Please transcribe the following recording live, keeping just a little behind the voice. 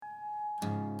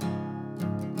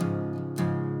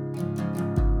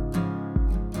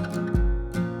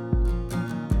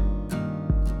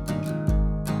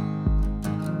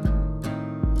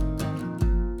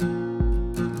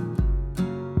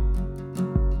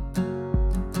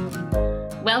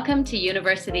Welcome to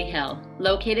University Hill,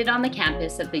 located on the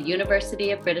campus of the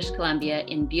University of British Columbia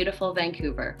in beautiful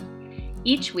Vancouver.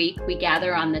 Each week, we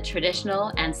gather on the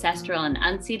traditional, ancestral, and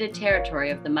unceded territory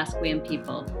of the Musqueam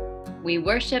people. We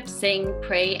worship, sing,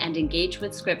 pray, and engage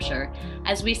with Scripture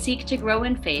as we seek to grow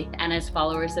in faith and as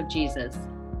followers of Jesus.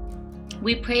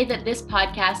 We pray that this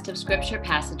podcast of Scripture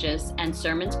passages and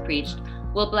sermons preached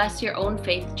will bless your own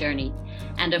faith journey.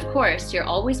 And of course, you're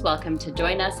always welcome to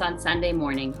join us on Sunday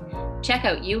morning. Check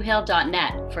out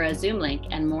uhill.net for a Zoom link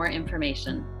and more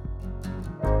information.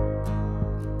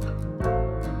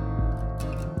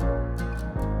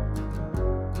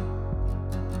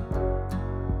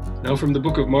 Now from the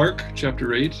book of Mark,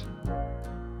 chapter 8.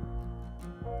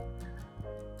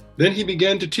 Then he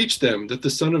began to teach them that the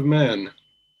Son of Man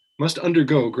must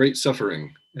undergo great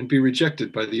suffering and be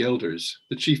rejected by the elders,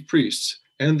 the chief priests,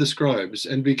 and the scribes,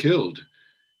 and be killed,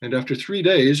 and after 3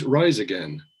 days rise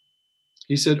again.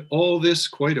 He said all this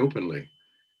quite openly,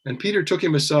 and Peter took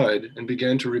him aside and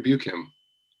began to rebuke him.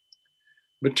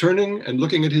 But turning and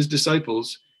looking at his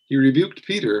disciples, he rebuked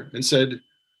Peter and said,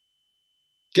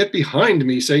 "Get behind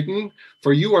me, Satan,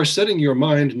 for you are setting your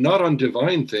mind not on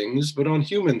divine things, but on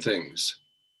human things."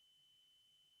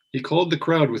 He called the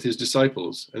crowd with his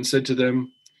disciples and said to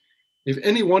them, "If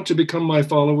any want to become my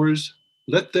followers,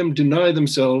 let them deny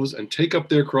themselves and take up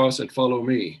their cross and follow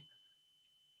me.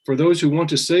 For those who want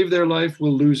to save their life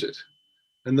will lose it,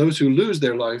 and those who lose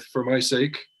their life for my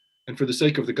sake and for the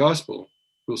sake of the gospel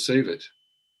will save it.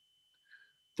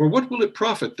 For what will it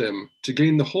profit them to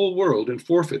gain the whole world and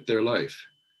forfeit their life?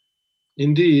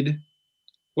 Indeed,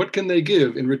 what can they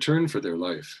give in return for their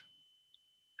life?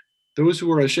 Those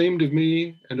who are ashamed of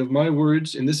me and of my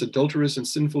words in this adulterous and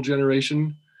sinful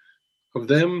generation, of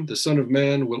them the Son of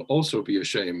Man will also be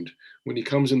ashamed when he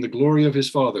comes in the glory of his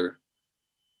Father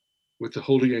with the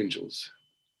holy angels."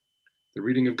 The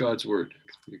reading of God's word.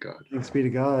 Thanks be to God. Thanks be to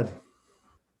God.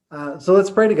 So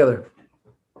let's pray together.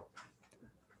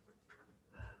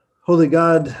 Holy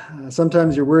God,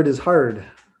 sometimes your word is hard.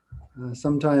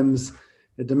 Sometimes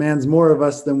it demands more of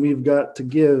us than we've got to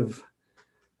give.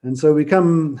 And so we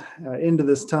come into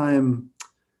this time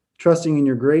trusting in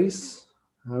your grace.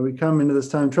 We come into this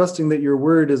time trusting that your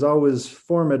word is always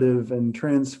formative and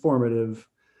transformative.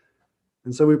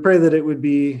 And so we pray that it would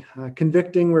be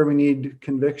convicting where we need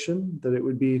conviction, that it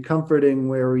would be comforting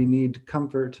where we need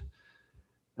comfort,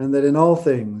 and that in all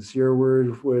things your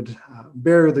word would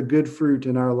bear the good fruit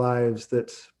in our lives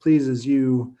that pleases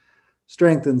you,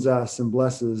 strengthens us, and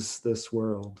blesses this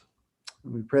world.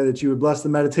 And we pray that you would bless the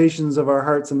meditations of our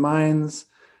hearts and minds,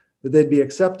 that they'd be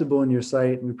acceptable in your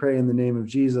sight. And we pray in the name of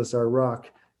Jesus, our rock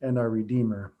and our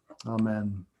Redeemer.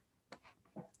 Amen.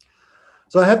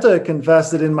 So I have to confess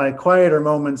that in my quieter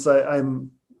moments,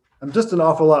 I'm just an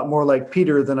awful lot more like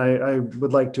Peter than I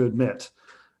would like to admit.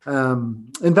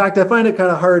 In fact, I find it kind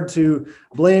of hard to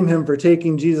blame him for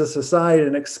taking Jesus aside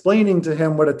and explaining to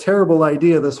him what a terrible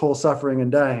idea this whole suffering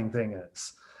and dying thing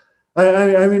is.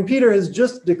 I mean, Peter has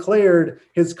just declared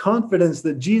his confidence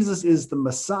that Jesus is the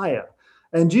Messiah.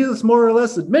 And Jesus more or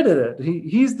less admitted it.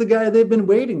 He's the guy they've been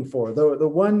waiting for, the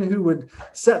one who would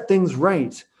set things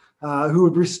right, who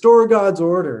would restore God's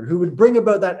order, who would bring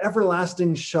about that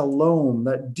everlasting shalom,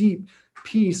 that deep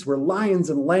peace where lions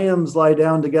and lambs lie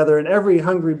down together and every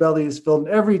hungry belly is filled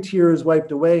and every tear is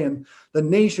wiped away and the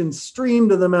nations stream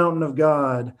to the mountain of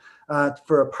God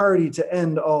for a party to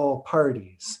end all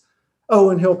parties. Oh,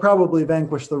 and he'll probably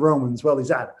vanquish the Romans while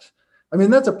he's at it. I mean,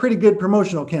 that's a pretty good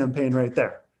promotional campaign right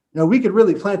there. You know, we could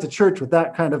really plant a church with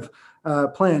that kind of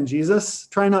plan, Jesus.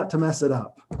 Try not to mess it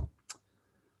up.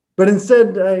 But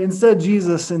instead,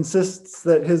 Jesus insists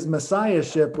that his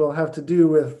messiahship will have to do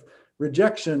with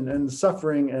rejection and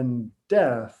suffering and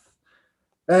death.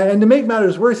 And to make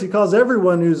matters worse, he calls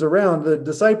everyone who's around, the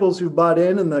disciples who bought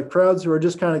in and the crowds who are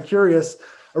just kind of curious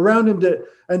around him,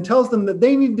 and tells them that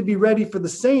they need to be ready for the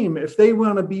same if they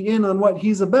want to be in on what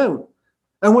he's about.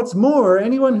 And what's more,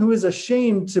 anyone who is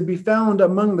ashamed to be found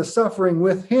among the suffering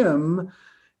with him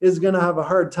is going to have a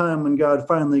hard time when God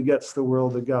finally gets the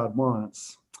world that God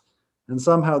wants. And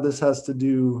somehow this has to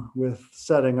do with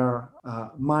setting our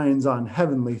minds on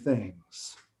heavenly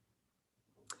things.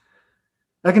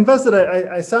 I confess that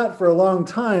I sat for a long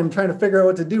time trying to figure out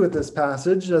what to do with this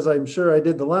passage, as I'm sure I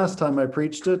did the last time I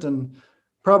preached it, and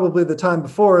probably the time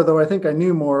before, though I think I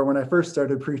knew more when I first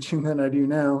started preaching than I do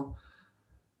now.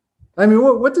 I mean,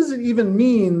 what does it even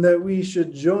mean that we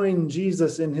should join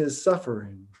Jesus in his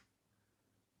suffering?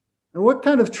 And what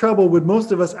kind of trouble would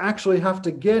most of us actually have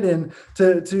to get in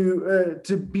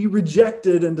to be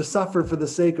rejected and to suffer for the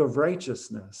sake of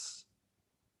righteousness?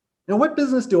 Now, what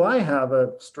business do I have,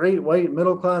 a straight, white,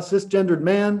 middle-class, cisgendered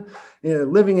man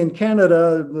living in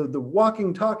Canada, the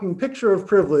walking, talking picture of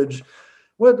privilege?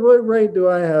 What right do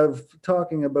I have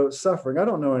talking about suffering? I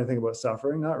don't know anything about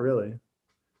suffering, not really.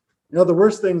 The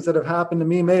worst things that have happened to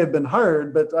me may have been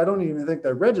hard, but I don't even think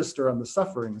they register on the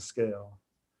suffering scale.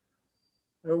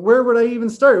 Where would I even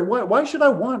start? Why should I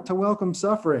want to welcome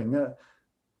suffering?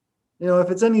 If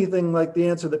it's anything like the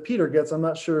answer that Peter gets, I'm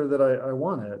not sure that I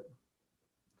want it.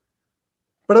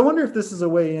 But I wonder if this is a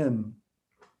way in.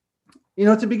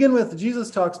 To begin with, Jesus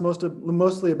talks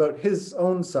mostly about his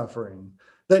own suffering.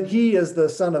 That he, as the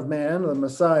Son of Man, the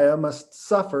Messiah, must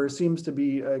suffer seems to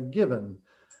be a given.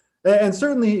 And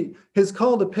certainly his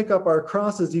call to pick up our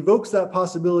crosses evokes that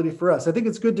possibility for us. I think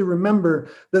it's good to remember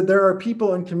that there are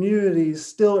people and communities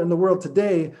still in the world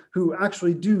today who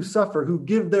actually do suffer, who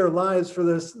give their lives for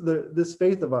this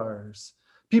faith of ours.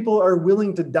 People are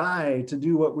willing to die to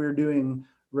do what we're doing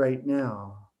right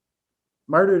now.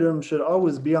 Martyrdom should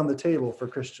always be on the table for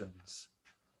Christians.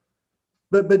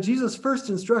 But Jesus' first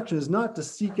instruction is not to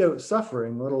seek out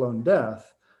suffering, let alone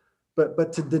death,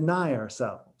 but to deny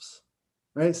ourselves.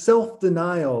 Right?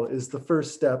 Self-denial is the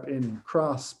first step in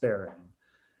cross-bearing.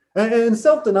 And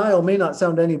self-denial may not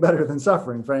sound any better than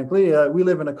suffering, frankly. We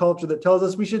live in a culture that tells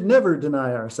us we should never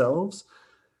deny ourselves.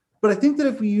 But I think that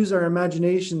if we use our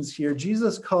imaginations here,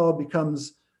 Jesus' call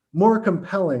becomes more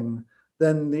compelling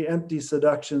than the empty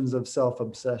seductions of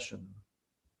self-obsession.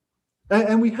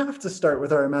 And we have to start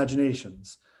with our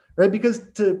imaginations, right? Because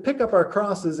to pick up our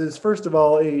crosses is, first of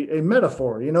all, a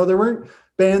metaphor. There weren't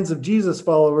bands of Jesus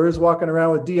followers walking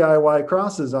around with DIY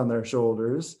crosses on their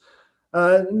shoulders.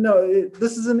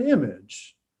 This is an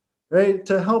image, right?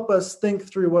 To help us think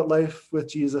through what life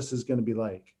with Jesus is going to be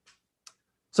like.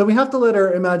 So we have to let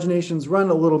our imaginations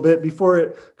run a little bit before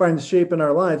it finds shape in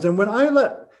our lives. And when I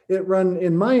let it run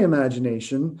in my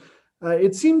imagination,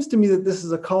 it seems to me that this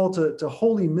is a call to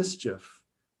holy mischief,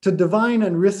 to divine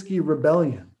and risky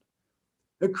rebellion.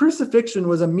 A crucifixion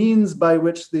was a means by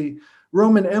which the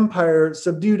Roman Empire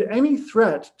subdued any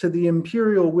threat to the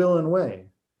imperial will and way.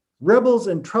 Rebels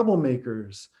and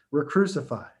troublemakers were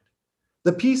crucified.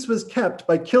 The peace was kept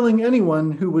by killing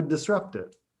anyone who would disrupt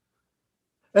it.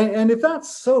 And if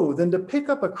that's so, then to pick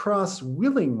up a cross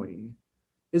willingly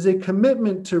is a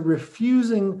commitment to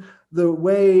refusing the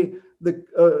way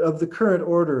of the current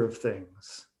order of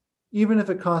things, even if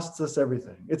it costs us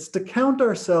everything. It's to count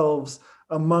ourselves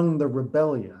among the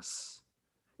rebellious.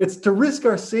 It's to risk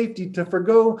our safety, to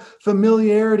forgo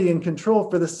familiarity and control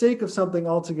for the sake of something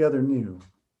altogether new.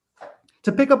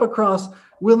 To pick up a cross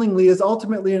willingly is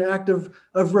ultimately an act of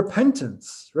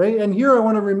repentance, right? And here I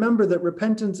want to remember that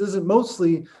repentance isn't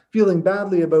mostly feeling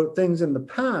badly about things in the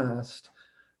past,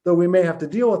 though we may have to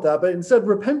deal with that, but instead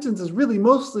repentance is really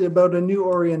mostly about a new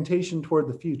orientation toward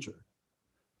the future.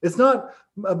 It's not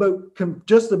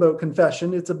just about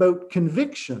confession, it's about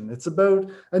conviction. It's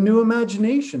about a new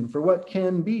imagination for what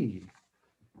can be.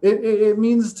 It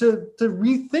means to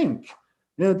rethink,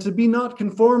 to be not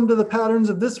conformed to the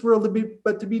patterns of this world,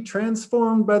 but to be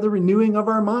transformed by the renewing of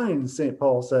our minds, St.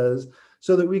 Paul says,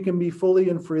 so that we can be fully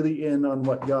and freely in on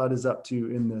what God is up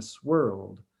to in this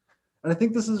world. And I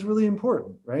think this is really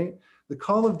important, right? The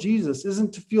call of Jesus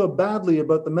isn't to feel badly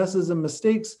about the messes and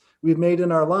mistakes we've made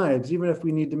in our lives, even if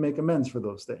we need to make amends for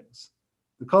those things.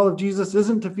 The call of Jesus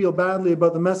isn't to feel badly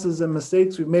about the messes and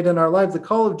mistakes we've made in our lives. The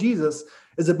call of Jesus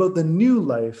is about the new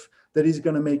life that he's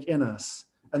going to make in us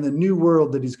and the new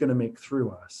world that he's going to make through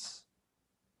us.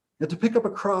 Now, to pick up a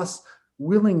cross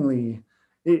willingly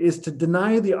is to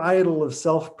deny the idol of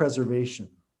self-preservation.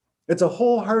 It's a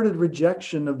wholehearted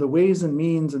rejection of the ways and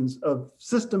means and of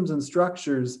systems and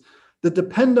structures that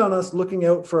depend on us looking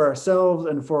out for ourselves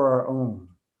and for our own.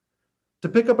 To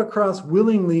pick up a cross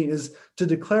willingly is to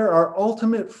declare our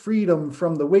ultimate freedom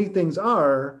from the way things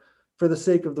are for the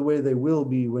sake of the way they will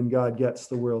be when God gets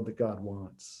the world that God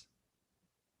wants.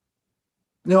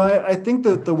 I think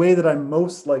that the way that I'm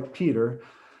most like Peter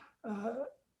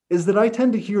is that I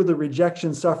tend to hear the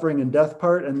rejection, suffering, and death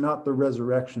part and not the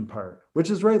resurrection part, which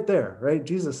is right there, right?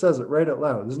 Jesus says it right out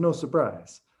loud. There's no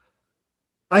surprise.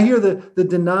 I hear the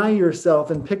deny yourself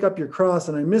and pick up your cross,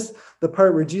 and I miss the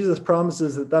part where Jesus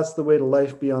promises that that's the way to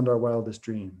life beyond our wildest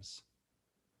dreams.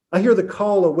 I hear the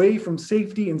call away from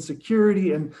safety and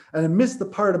security, and I miss the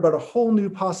part about a whole new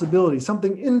possibility,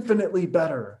 something infinitely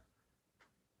better.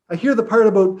 I hear the part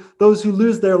about those who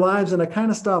lose their lives, and I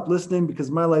kind of stop listening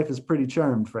because my life is pretty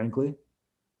charmed, frankly.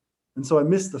 And so I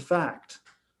miss the fact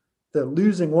that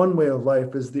losing one way of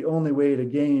life is the only way to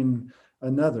gain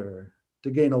another,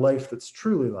 to gain a life that's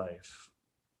truly life.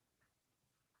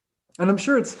 And I'm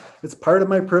sure it's part of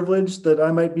my privilege that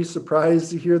I might be surprised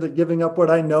to hear that giving up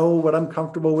what I know, what I'm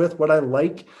comfortable with, what I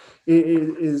like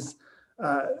is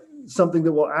something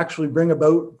that will actually bring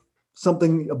about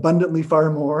something abundantly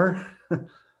far more.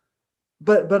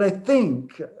 But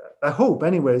I hope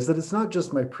anyways, that it's not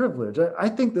just my privilege. I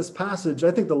think this passage, I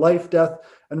think the life, death,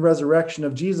 and resurrection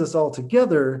of Jesus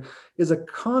altogether is a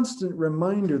constant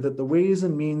reminder that the ways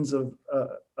and means of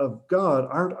God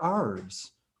aren't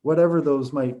ours, whatever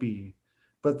those might be,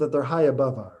 but that they're high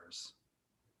above ours.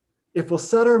 If we'll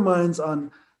set our minds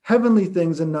on heavenly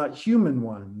things and not human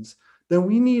ones, then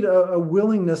we need a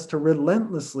willingness to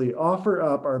relentlessly offer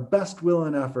up our best will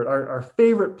and effort, our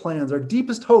favorite plans, our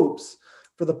deepest hopes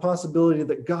for the possibility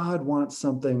that God wants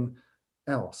something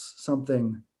else,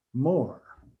 something more.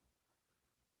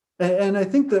 And I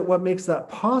think that what makes that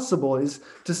possible is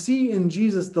to see in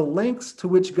Jesus the lengths to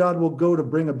which God will go to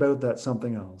bring about that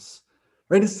something else.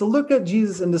 Right? It's to look at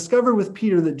Jesus and discover with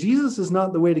Peter that Jesus is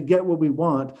not the way to get what we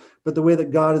want, but the way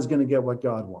that God is going to get what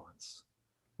God wants,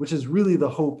 which is really the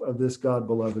hope of this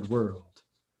God-beloved world.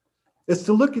 It's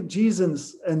to look at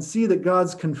Jesus and see that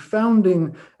God's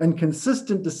confounding and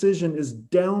consistent decision is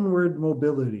downward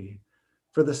mobility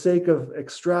for the sake of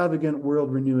extravagant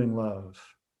world-renewing love.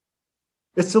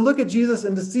 It's to look at Jesus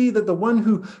and to see that the one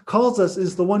who calls us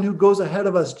is the one who goes ahead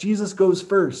of us. Jesus goes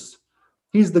first.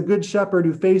 He's the good shepherd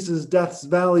who faces death's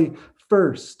valley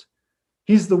first.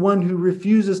 He's the one who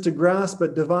refuses to grasp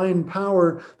at divine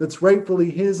power that's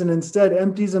rightfully his and instead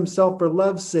empties himself for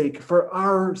love's sake. For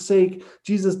our sake,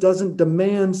 Jesus doesn't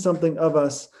demand something of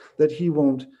us that he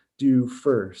won't do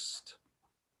first.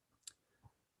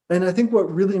 And I think what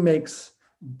really makes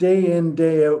day in,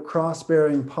 day out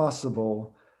cross-bearing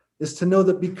possible is to know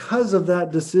that because of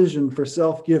that decision for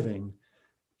self-giving,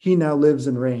 he now lives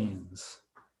and reigns.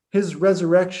 His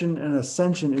resurrection and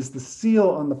ascension is the seal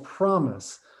on the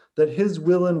promise that his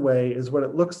will and way is what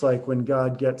it looks like when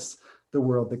God gets the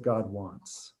world that God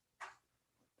wants.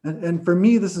 And for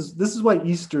me, this is why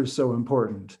Easter is so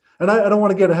important. And I don't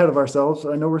want to get ahead of ourselves.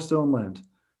 I know we're still in Lent.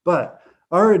 But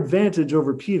our advantage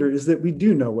over Peter is that we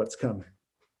do know what's coming.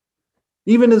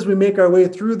 Even as we make our way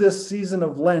through this season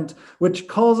of Lent, which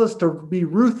calls us to be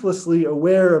ruthlessly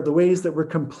aware of the ways that we're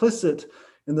complicit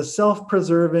in the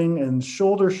self-preserving and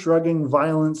shoulder-shrugging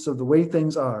violence of the way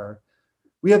things are,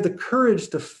 we have the courage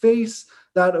to face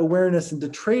that awareness and to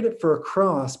trade it for a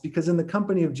cross, because in the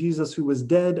company of Jesus, who was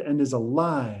dead and is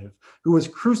alive, who was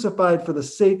crucified for the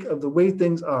sake of the way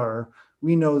things are,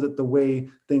 we know that the way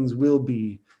things will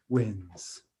be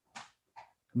wins.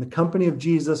 In the company of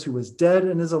Jesus, who was dead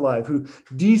and is alive, who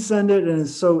descended and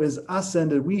so is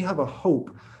ascended, we have a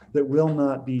hope that will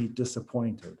not be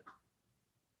disappointed.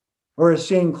 Or as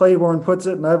Shane Claiborne puts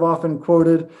it, and I've often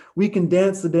quoted, we can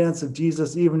dance the dance of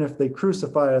Jesus even if they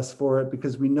crucify us for it,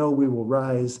 because we know we will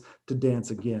rise to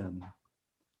dance again.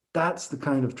 That's the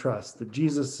kind of trust that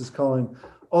Jesus is calling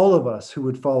all of us who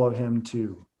would follow him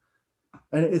to.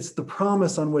 And it's the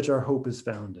promise on which our hope is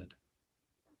founded.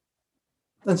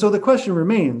 And so the question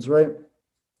remains, right?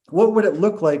 What would it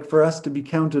look like for us to be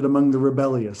counted among the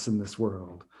rebellious in this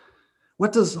world?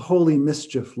 What does holy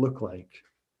mischief look like?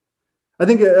 I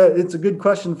think it's a good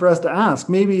question for us to ask,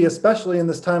 maybe especially in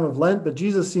this time of Lent, but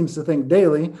Jesus seems to think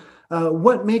daily,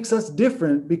 what makes us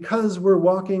different because we're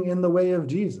walking in the way of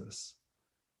Jesus?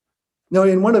 Now,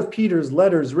 in one of Peter's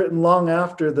letters written long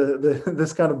after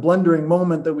this kind of blundering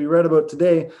moment that we read about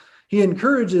today, he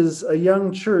encourages a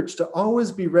young church to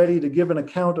always be ready to give an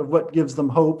account of what gives them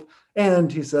hope,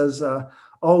 and he says,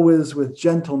 always with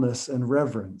gentleness and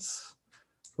reverence,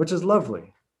 which is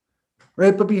lovely.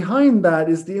 Right? But behind that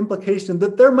is the implication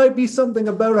that there might be something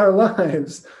about our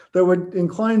lives that would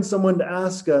incline someone to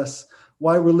ask us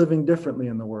why we're living differently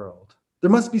in the world.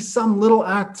 There must be some little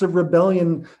acts of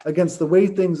rebellion against the way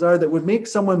things are that would make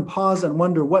someone pause and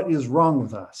wonder what is wrong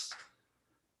with us.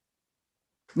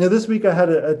 Now, this week I had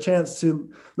a chance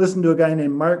to listen to a guy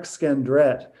named Mark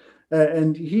Scandrette,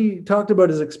 and he talked about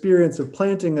his experience of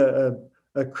planting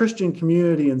a Christian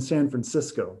community in San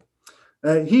Francisco.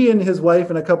 He and his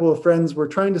wife and a couple of friends were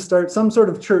trying to start some sort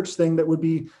of church thing that would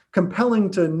be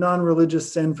compelling to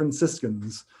non-religious San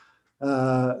Franciscans.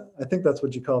 I think that's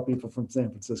what you call people from San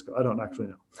Francisco. I don't actually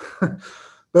know.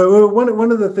 But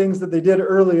one of the things that they did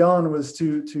early on was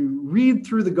to read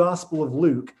through the Gospel of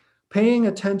Luke, paying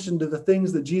attention to the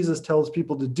things that Jesus tells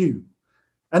people to do.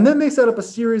 And then they set up a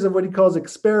series of what he calls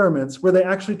experiments where they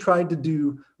actually tried to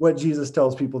do what Jesus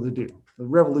tells people to do. The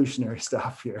revolutionary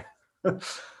stuff here.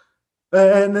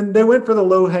 And then they went for the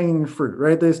low-hanging fruit,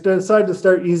 right? They decided to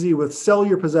start easy with sell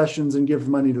your possessions and give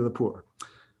money to the poor.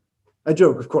 I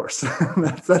joke, of course.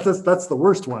 That's the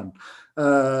worst one.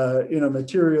 in a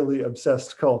materially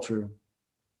obsessed culture.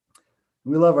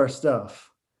 We love our stuff.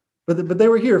 But they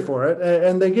were here for it,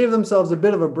 and they gave themselves a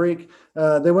bit of a break.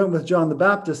 They went with John the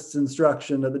Baptist's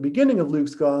instruction at the beginning of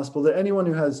Luke's gospel that anyone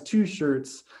who has 2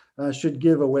 shirts should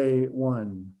give away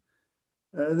 1.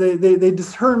 They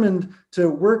determined to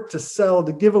work to sell,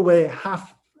 to give away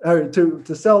half,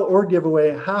 to sell or give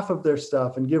away half of their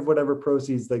stuff and give whatever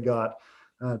proceeds they got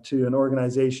to an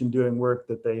organization doing work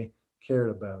that they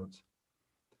cared about.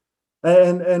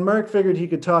 And Mark figured he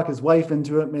could talk his wife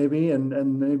into it, maybe,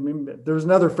 and maybe there was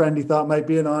another friend he thought might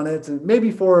be in on it, and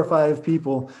maybe 4 or 5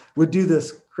 people would do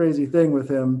this crazy thing with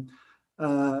him.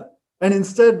 And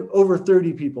instead, over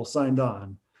 30 people signed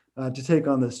on to take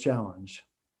on this challenge.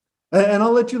 And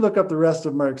I'll let you look up the rest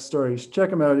of Mark's stories.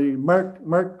 Check him out,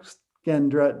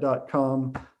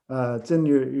 markgandret.com. It's in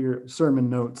your sermon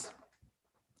notes.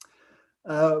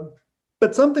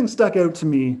 But something stuck out to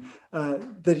me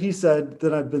that he said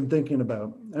that I've been thinking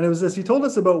about. And it was this. He told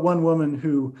us about one woman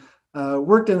who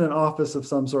worked in an office of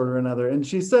some sort or another. And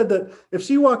she said that if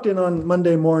she walked in on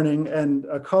Monday morning and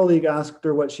a colleague asked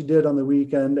her what she did on the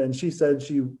weekend, and she said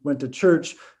she went to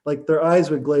church, like their eyes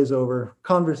would glaze over,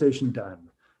 conversation done,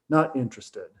 not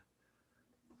interested.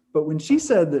 But when she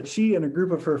said that she and a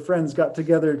group of her friends got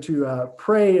together to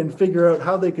pray and figure out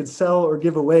how they could sell or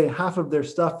give away half of their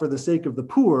stuff for the sake of the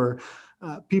poor,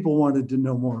 people wanted to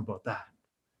know more about that.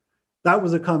 That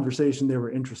was a conversation they were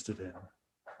interested in.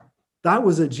 That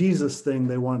was a Jesus thing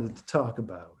they wanted to talk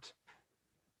about,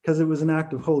 because it was an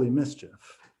act of holy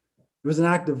mischief. It was an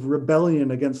act of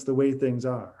rebellion against the way things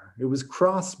are. It was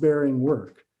cross-bearing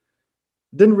work.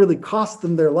 It didn't really cost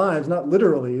them their lives, not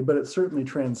literally, but it certainly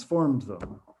transformed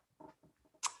them.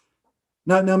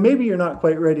 Now maybe you're not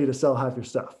quite ready to sell half your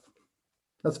stuff.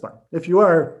 That's fine. If you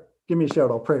are, give me a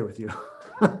shout. I'll pray with you.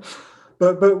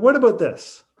 But what about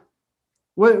this?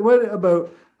 What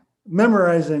about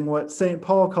memorizing what St.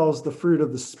 Paul calls the fruit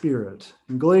of the Spirit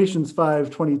in Galatians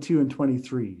 5:22 and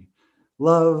 23?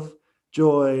 Love,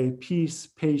 joy, peace,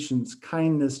 patience,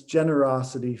 kindness,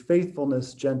 generosity,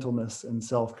 faithfulness, gentleness, and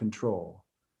self-control.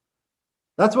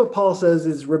 That's what Paul says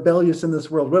is rebellious in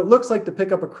this world. What it looks like to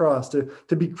pick up a cross,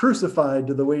 to be crucified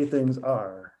to the way things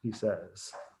are, he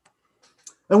says.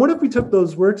 And what if we took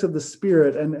those works of the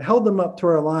Spirit and held them up to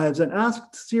our lives and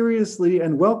asked seriously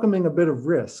and welcoming a bit of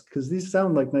risk, because these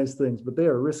sound like nice things, but they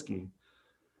are risky,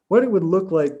 what it would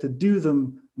look like to do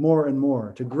them more and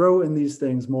more, to grow in these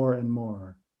things more and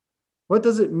more? What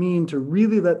does it mean to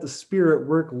really let the Spirit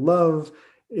work love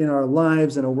in our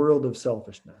lives in a world of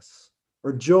selfishness,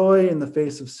 or joy in the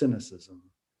face of cynicism,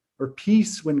 or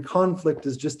peace when conflict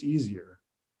is just easier,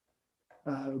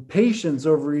 patience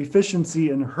over efficiency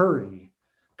and hurry,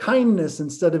 kindness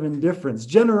instead of indifference,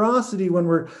 generosity when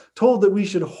we're told that we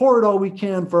should hoard all we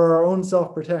can for our own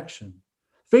self-protection,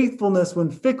 faithfulness when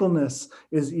fickleness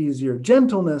is easier,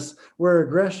 gentleness where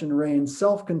aggression reigns,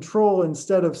 self-control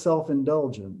instead of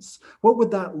self-indulgence. What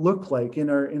would that look like in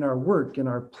our work, in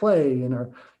our play, in our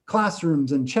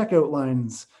classrooms and checkout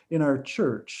lines in our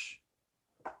church?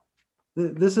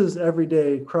 This is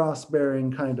everyday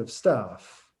cross-bearing kind of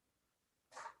stuff.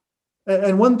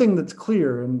 And one thing that's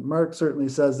clear, and Mark certainly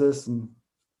says this, and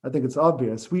I think it's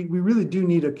obvious, we really do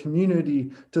need a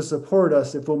community to support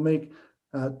us if we'll make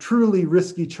truly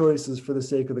risky choices for the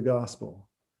sake of the gospel.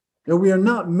 You know, we are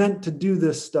not meant to do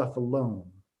this stuff alone.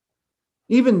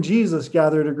 Even Jesus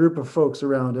gathered a group of folks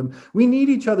around him. We need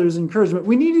each other's encouragement.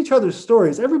 We need each other's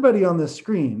stories. Everybody on this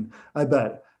screen, I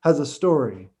bet, has a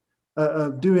story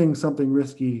of doing something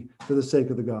risky for the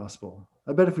sake of the gospel.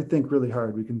 I bet if we think really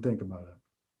hard, we can think about it.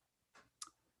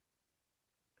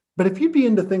 But if you'd be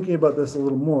into thinking about this a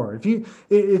little more, if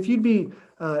you'd be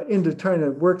into trying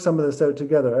to work some of this out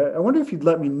together, I wonder if you'd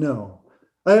let me know.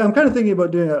 I'm kind of thinking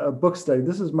about doing a book study.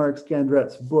 This is Mark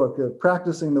Gandret's book,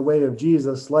 Practicing the Way of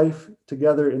Jesus, Life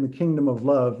Together in the Kingdom of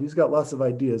Love. He's got lots of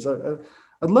ideas. I'd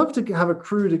love to have a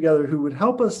crew together who would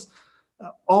help us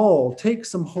all take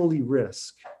some holy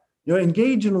risk, you know,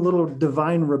 engage in a little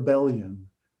divine rebellion,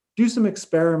 do some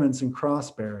experiments in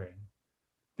cross-bearing,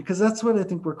 because that's what I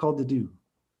think we're called to do.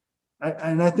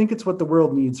 And I think it's what the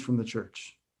world needs from the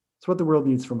church. It's what the world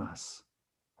needs from us.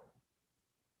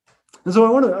 And so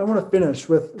I want to finish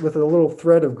with a little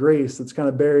thread of grace that's kind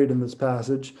of buried in this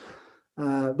passage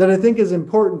that I think is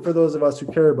important for those of us who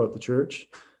care about the church,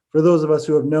 for those of us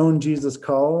who have known Jesus'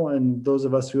 call, and those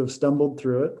of us who have stumbled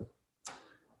through it.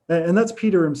 And that's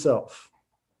Peter himself.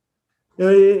 You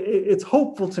know, it's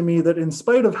hopeful to me that in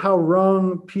spite of how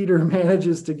wrong Peter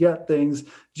manages to get things,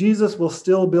 Jesus will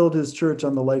still build his church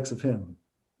on the likes of him.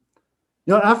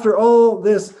 You know, after all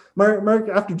this, Mark,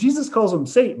 after Jesus calls him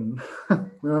Satan,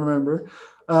 remember,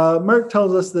 Mark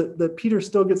tells us that Peter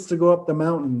still gets to go up the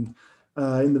mountain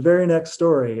in the very next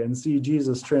story and see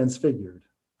Jesus transfigured.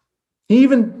 He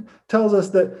even tells us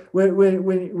that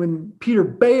when Peter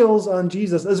bails on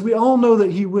Jesus, as we all know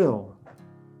that he will,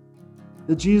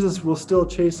 that Jesus will still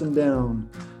chase him down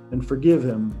and forgive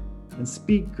him and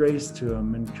speak grace to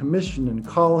him and commission and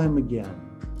call him again.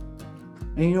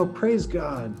 And praise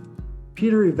God,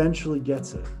 Peter eventually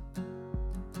gets it.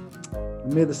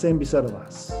 And may the same be said of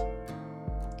us.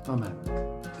 Amen.